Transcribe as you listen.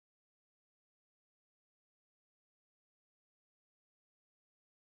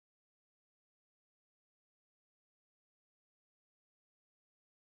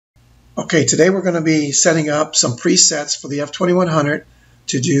Okay, today we're going to be setting up some presets for the F-2100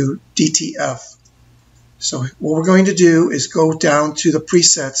 to do DTF. So what we're going to do is go down to the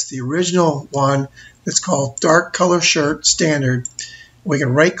presets, the original one that's called Dark Color Shirt Standard. We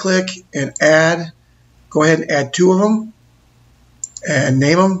can right click and add, go ahead and add two of them and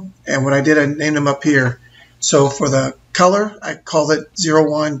name them. And what I did, I named them up here. So for the color, I called it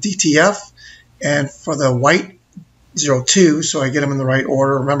 01 DTF, and for the white, 02, so I get them in the right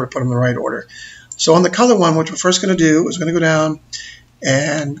order. Remember to put them in the right order. So on the color one, what we're first going to do is going to go down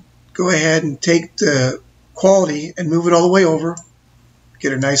and go ahead and take the quality and move it all the way over.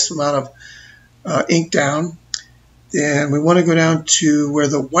 Get a nice amount of ink down. Then we want to go down to where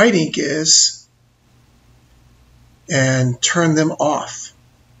the white ink is and turn them off.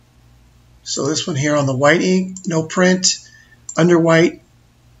 So this one here on the white ink, no print, under white,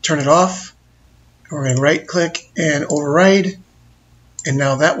 turn it off. We're going to right click and override, and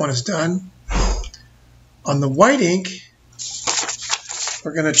now that one is done. On the white ink,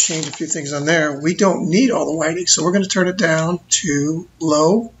 we're going to change a few things on there. We don't need all the white ink, so we're going to turn it down to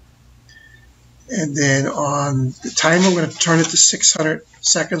low. And then on the timer, we're going to turn it to 600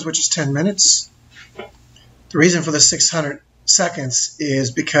 seconds, which is 10 minutes. The reason for the 600 seconds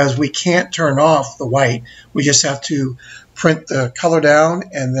is because we can't turn off the white. We just have to print the color down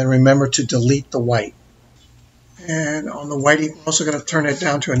and then remember to delete the white. And on the white, we're also going to turn it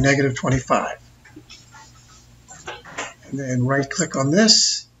down to a -25. And then right click on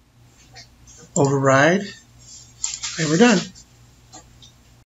this, override, and we're done.